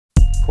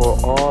For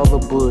all the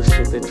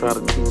bullshit they try to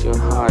teach you in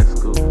high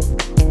school,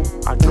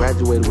 I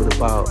graduated with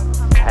about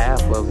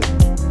half of it.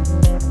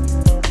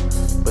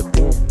 But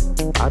then,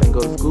 I didn't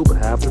go to school but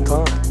half the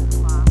time.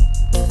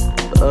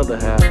 The other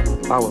half,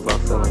 I was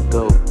out selling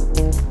dope.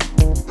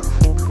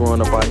 Growing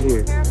up out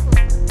here,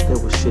 there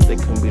was shit that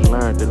couldn't be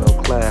learned in no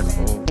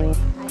classroom.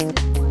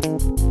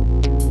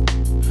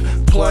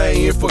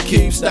 Playing for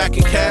keeps,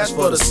 stacking cash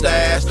for the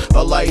stash.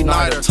 A late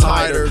nighter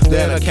tighter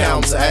than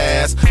accountant's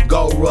ass.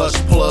 Go rush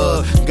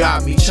plug,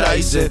 got me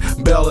chasing.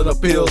 Belling a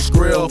pill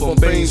skrill from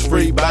beans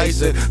free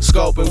basing.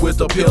 Scoping with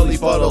the pilly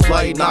for the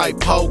late night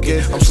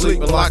poking. I'm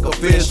sleeping like a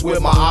fish with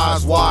my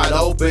eyes wide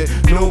open.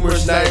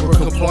 Numerous neighbor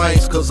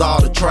complaints cause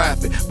all the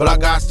traffic. But I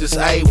got this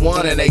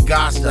A1 and they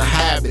got to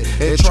have it.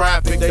 In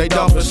traffic they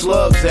dumping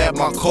slugs at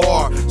my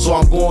car. So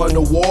I'm going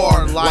to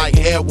war like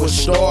Edward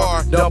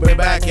Starr. Dumping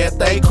back at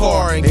they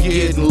car and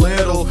getting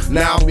little.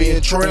 Now I'm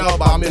being trailed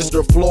by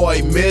Mr.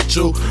 Floyd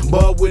Mitchell,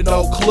 but with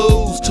no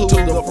clues to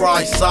the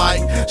right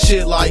site.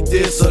 Shit like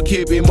this'll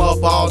keep him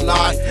up all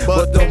night.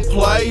 But them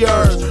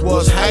players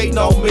was hating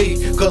on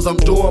me cause I'm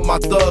doing my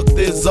thug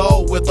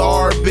thizzo with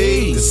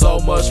R&B. There's so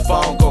much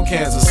funk on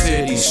Kansas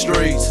City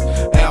streets.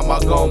 Am I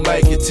gonna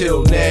make it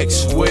till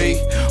next week?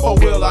 Or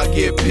will I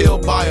get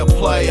peeled by a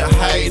player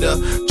hater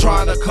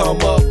trying to come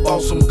up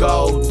on some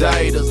gold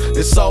datas?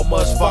 There's so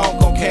much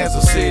funk on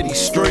Kansas City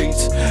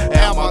streets.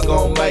 Am I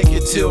gonna make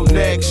it till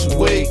next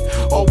week?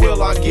 Or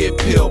will I get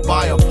peeled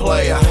by a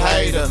player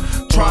hater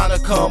trying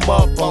to come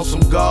up on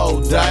some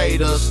gold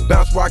datas?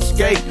 Bounce, rock,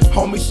 skate,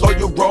 homie, slow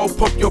your roll,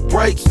 pump your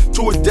brakes.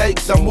 Tour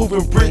dates, I'm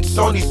moving bricks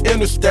on these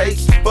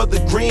interstates. For the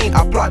green,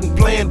 I plot and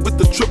plan with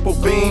the triple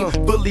beam.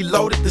 Fully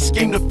loaded the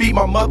scheme to feed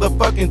my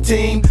motherfucking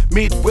team.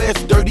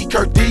 Midwest, dirty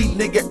Kurt D,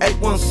 nigga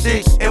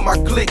 816. And my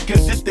clique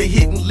consists of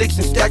hitting licks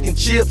and stacking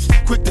chips.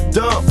 Quick to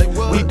dump,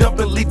 we dump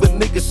and leave a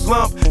nigga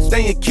slump.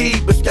 Staying key,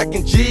 but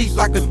stacking G's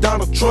like a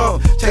Donald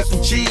Trump. Take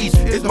some cheese,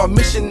 it's my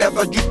mission as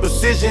I use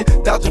precision.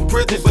 Dodging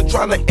prisons and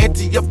trying to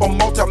ante up on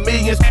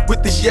multi-millions.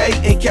 With this yay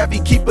and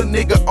cavi, keep a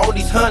nigga on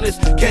these hundreds.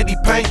 Candy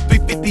paint,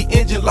 350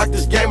 engine like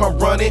this game I'm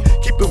running.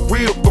 Keep it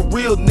real for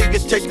real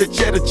niggas, chase the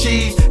cheddar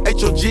cheese.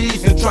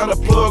 HOGs and trying to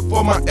plug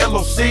for my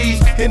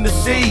LOCs. In the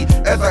sea,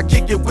 as I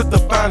kick it with the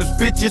finest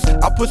bitches,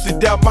 I push it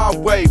down my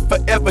way,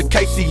 forever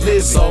Casey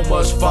lives. So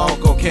much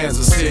funk on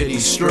Kansas City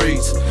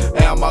streets.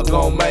 Am I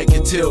gonna make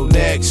it till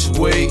next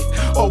week?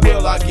 Or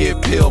will I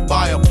get peeled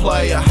by a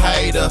player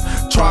hater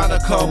trying to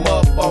come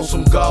up on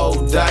some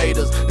gold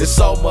datas? There's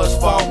so much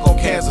funk on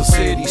Kansas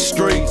City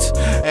streets.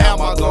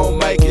 Am I gonna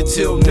make it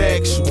till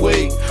next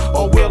week?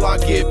 Or will I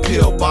get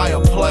peeled by a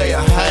player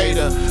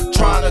hater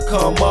trying to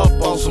come up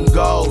on some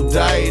gold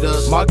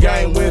datas? My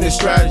game winning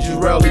strategies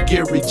rarely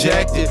get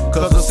rejected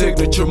cause the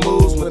signature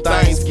moves when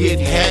things get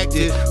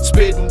hectic.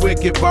 Spitting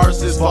wicked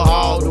verses for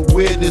all to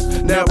witness.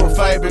 Never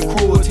favoring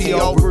cruelty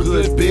over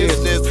good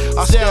business.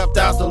 I stepped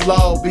out the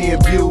low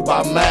being viewed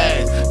by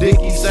mass.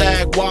 Dicky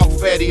sag, walk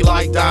fetty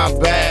like Don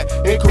Bad.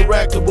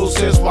 Incorrectable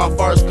since my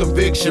first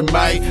conviction,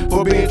 mate.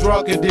 For being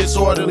drunk and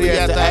disorderly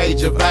at the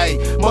age of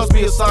 8. Must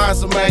be a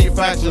science of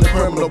manufacturing a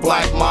criminal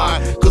black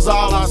mind. Cause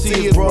all I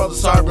see is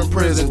brothers serving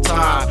prison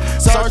time.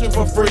 Searching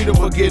for freedom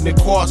but getting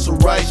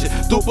incarceration.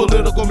 Through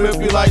political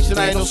manipulation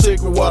ain't no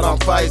secret what I'm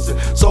facing.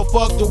 So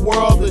fuck the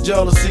world, the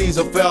jealousy's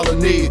a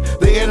felony.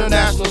 The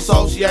International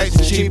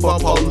Association Chief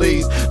of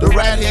Police. The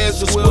rat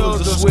heads, the swills,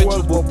 the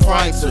switchable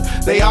prankster.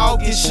 They all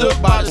get shook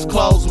by this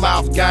closed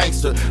mouth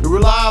gangster. The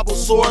reliable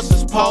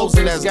sources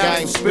posing as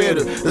gang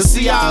spitter. The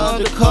CI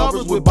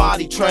undercovers with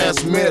body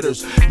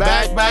transmitters.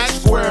 Back,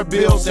 square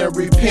bills and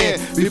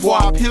repent. Before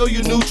I peel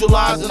you,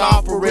 neutralizing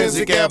all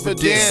forensic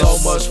evidence. So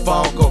much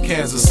funk on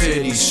Kansas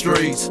City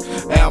streets.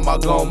 Am I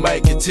gonna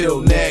make it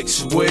till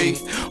next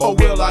week? Or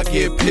will I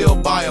get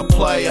peeled by a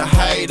player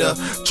hater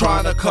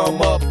trying to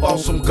come up on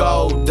some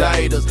gold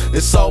datas?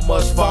 There's so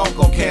much funk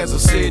on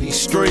Kansas City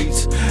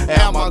streets.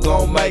 Am I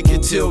gonna make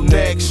it till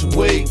next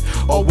week?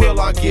 Or will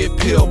I get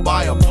peeled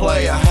by a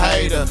player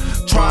hater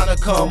trying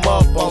to come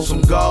up on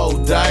some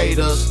gold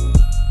datas?